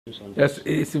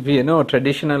Yes, we know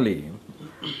traditionally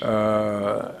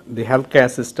the healthcare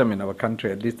system in our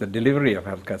country, at least the delivery of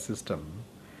healthcare system,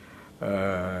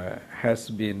 has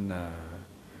been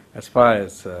as far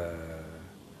as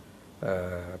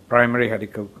primary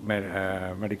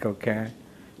medical care,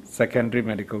 secondary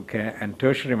medical care, and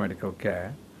tertiary medical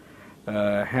care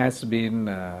has been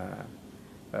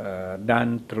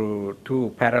done through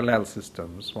two parallel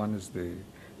systems. One is the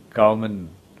government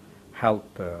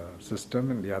health system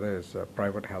and the other is a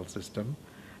private health system,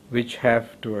 which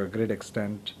have to a great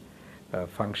extent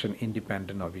function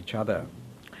independent of each other.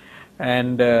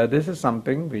 And this is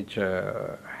something which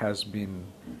has been,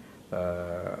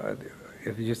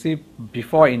 if you see,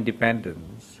 before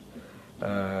independence,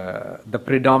 the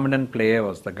predominant player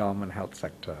was the government health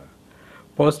sector.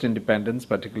 Post-independence,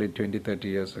 particularly 20, 30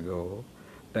 years ago,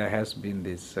 there has been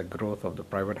this growth of the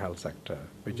private health sector,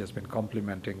 which has been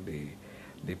complementing the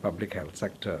public health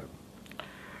sector.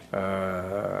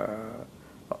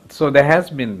 So there has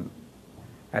been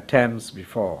attempts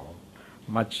before,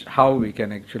 how we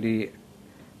can actually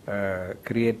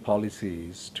create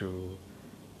policies to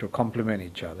complement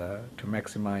each other, to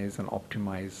maximize and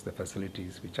optimize the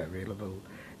facilities which are available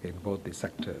in both the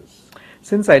sectors.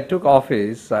 Since I took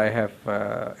office, I have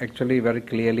actually very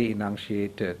clearly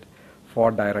enunciated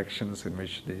 4 directions in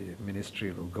which the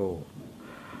ministry will go.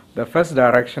 The first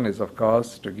direction is, of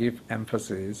course, to give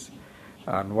emphasis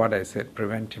on what I said,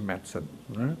 preventive medicine.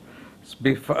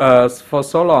 For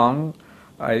so long,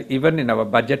 even in our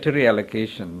budgetary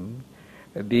allocation,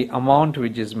 the amount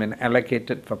which has been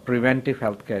allocated for preventive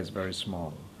healthcare is very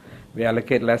small. We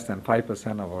allocate less than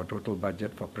 5% of our total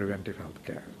budget for preventive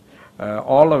healthcare.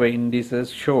 All our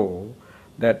indices show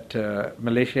that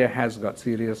Malaysia has got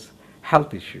serious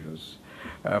health issues.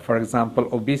 For example,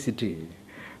 obesity.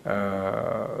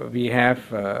 We have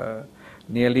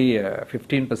nearly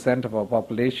 15% of our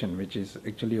population which is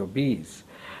actually obese,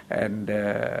 and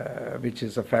which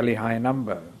is a fairly high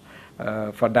number.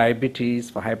 For diabetes,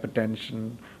 for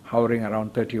hypertension, hovering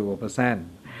around 30%.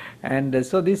 And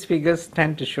so these figures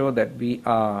tend to show that we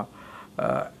are,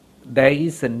 there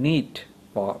is a need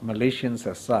for Malaysians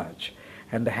as such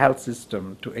and the health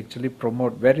system to actually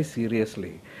promote very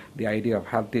seriously the idea of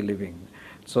healthy living,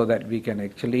 so that we can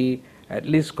actually at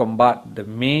least combat the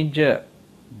major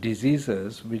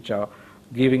diseases which are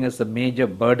giving us a major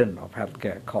burden of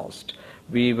healthcare cost.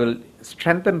 We will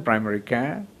strengthen primary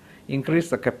care, increase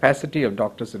the capacity of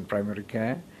doctors in primary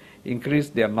care, increase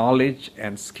their knowledge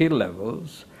and skill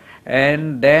levels,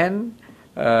 and then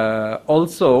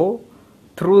also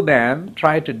through them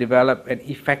try to develop an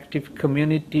effective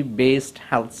community-based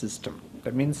health system.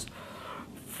 That means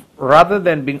rather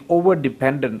than being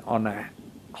over-dependent on a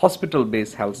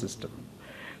hospital-based health system,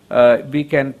 we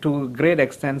can to a great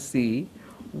extent see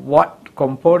what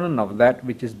component of that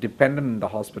which is dependent on the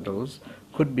hospitals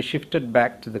could be shifted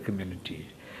back to the community.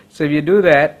 So if you do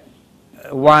that,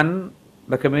 one,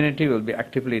 the community will be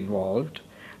actively involved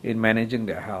in managing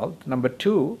their health. Number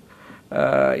two,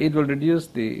 it will reduce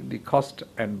the cost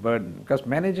and burden, because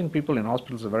managing people in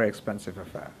hospitals is a very expensive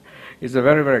affair. It's a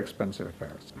very, very expensive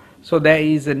affair. So there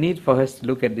is a need for us to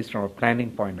look at this from a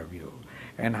planning point of view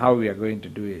and how we are going to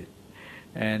do it.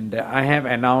 And I have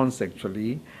announced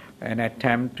actually an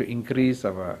attempt to increase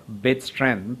our bed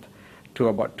strength to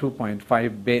about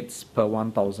 2.5 beds per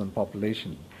 1,000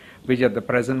 population, which at the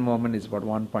present moment is about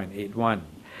 1.81.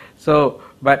 So,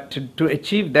 but to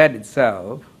achieve that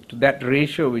itself, to that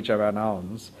ratio which I've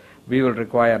announced, we will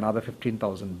require another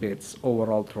 15,000 beds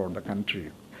overall throughout the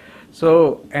country.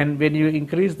 So, and when you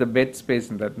increase the bed space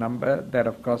in that number, that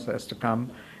of course has to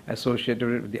come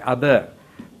associated with the other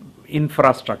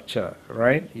infrastructure,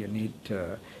 right? You need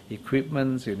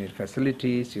equipments, you need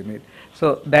facilities, you need,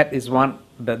 so that is one,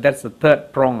 that's the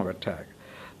third prong of attack.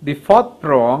 The fourth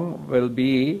prong will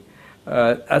be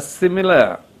a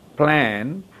similar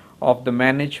plan of the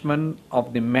management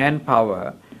of the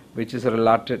manpower, which is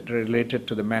related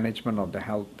to the management of the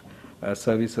health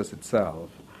services itself.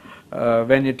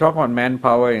 When you talk about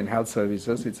manpower in health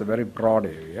services, it's a very broad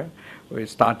area. We're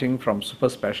starting from super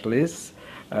specialists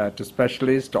to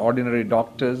specialists, to ordinary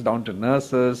doctors, down to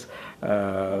nurses,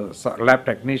 lab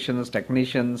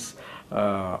technicians,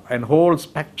 and whole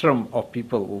spectrum of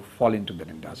people who fall into that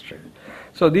industry.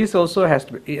 So this also has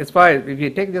to be, as far as if you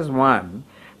take just one,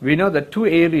 we know that 2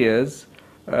 areas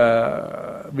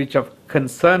which are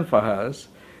concern for us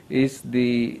is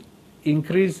the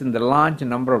increase in the large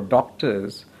number of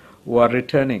doctors who are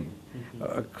returning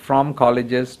from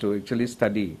colleges to actually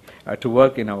study, to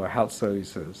work in our health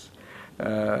services.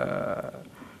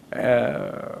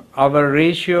 Our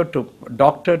ratio to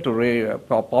doctor to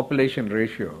population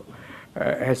ratio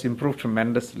has improved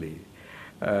tremendously.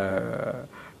 The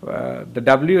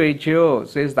WHO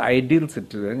says the ideal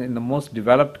citizen in the most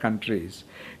developed countries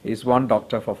is one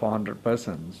doctor for 400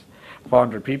 persons,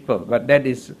 400 people, but that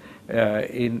is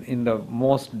in the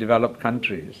most developed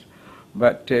countries.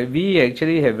 But we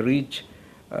actually have reached,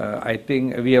 I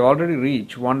think we have already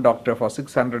reached one doctor for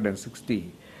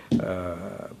 660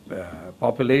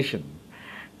 population.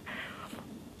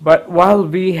 But while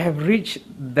we have reached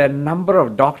the number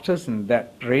of doctors in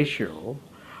that ratio,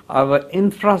 our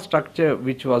infrastructure,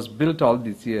 which was built all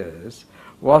these years,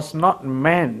 was not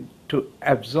meant to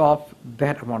absorb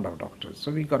that amount of doctors.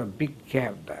 So we got a big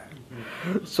gap there.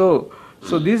 So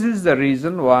this is the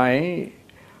reason why,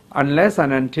 unless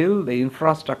and until the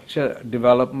infrastructure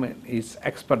development is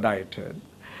expedited,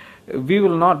 we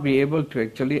will not be able to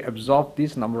actually absorb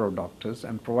this number of doctors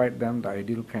and provide them the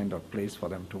ideal kind of place for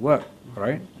them to work,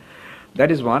 right?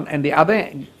 That is one. And the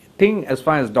other thing, as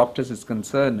far as doctors is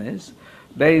concerned, is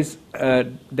there is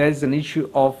an issue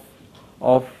of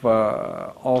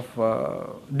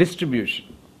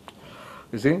distribution.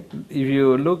 You see, if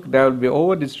you look, there will be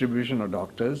over distribution of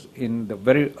doctors in the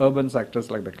very urban sectors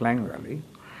like the Klang Valley,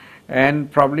 and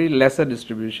probably lesser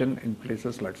distribution in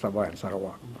places like Sabah and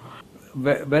Sarawak.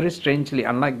 Very strangely,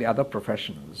 unlike the other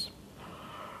professions,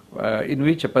 in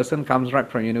which a person comes right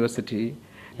from university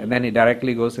and then he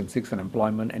directly goes and seeks an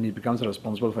employment and he becomes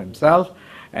responsible for himself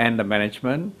and the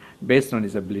management based on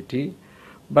his ability.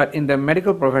 But in the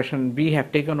medical profession, we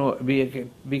have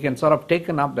we can sort of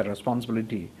taken up the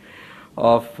responsibility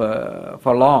of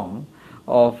for long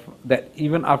of that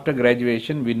even after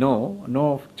graduation we know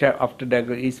no chap after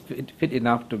graduation is fit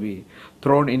enough to be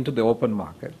thrown into the open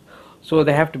market. So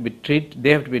they have to be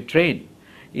trained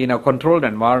in a controlled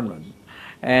environment,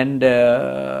 and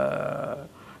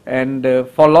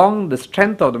for long the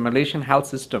strength of the Malaysian health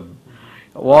system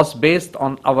was based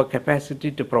on our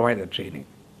capacity to provide the training.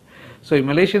 So if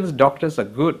Malaysians doctors are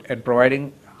good at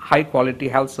providing high quality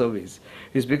health service,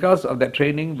 is because of the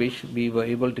training which we were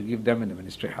able to give them in the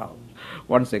Ministry of Health.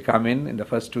 Once they come in the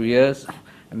first 2 years,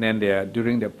 and then they are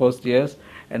during their post years,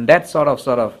 and that sort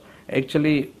of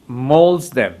actually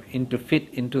molds them into fit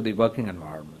into the working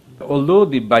environment. Although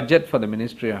the budget for the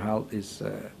Ministry of Health is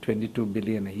 22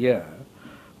 billion a year,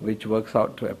 which works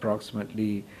out to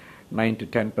approximately 9 to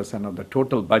 10% of the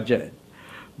total budget,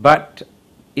 but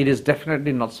it is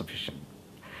definitely not sufficient.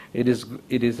 It is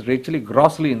actually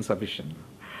grossly insufficient.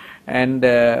 And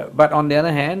but on the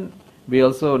other hand, we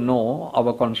also know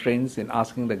our constraints in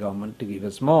asking the government to give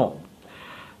us more.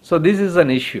 So this is an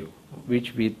issue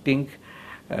which we think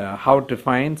how to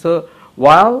find. So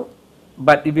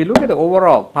but if you look at the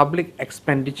overall public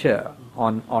expenditure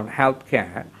on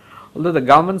healthcare, although the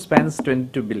government spends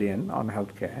 22 billion on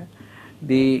healthcare,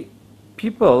 the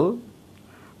people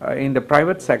in the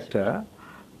private sector,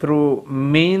 through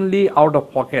mainly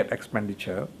out-of-pocket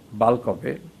expenditure, bulk of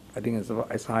it, I think it's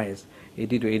as high as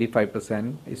 80 to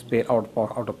 85% is paid out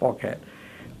of pocket.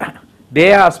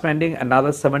 They are spending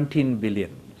another 17 billion.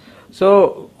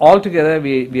 So altogether,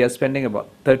 we are spending about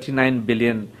 39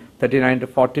 to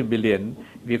 40 billion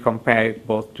if you compare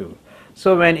both two.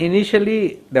 So when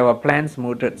initially there were plans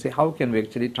mooted, say how can we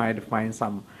actually try to find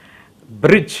some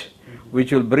bridge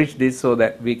which will bridge this so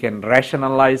that we can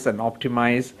rationalize and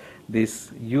optimize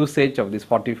this usage of this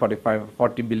 40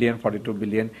 billion, 42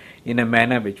 billion in a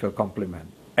manner which will complement.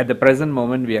 At the present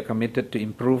moment, we are committed to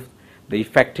improve the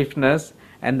effectiveness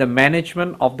and the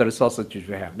management of the resources which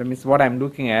we have. That means what I'm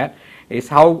looking at is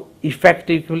how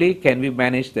effectively can we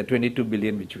manage the 22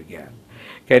 billion which we get.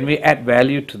 Can we add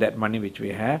value to that money which we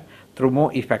have through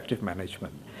more effective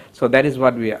management? So that is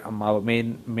what our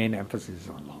main emphasis is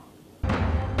on.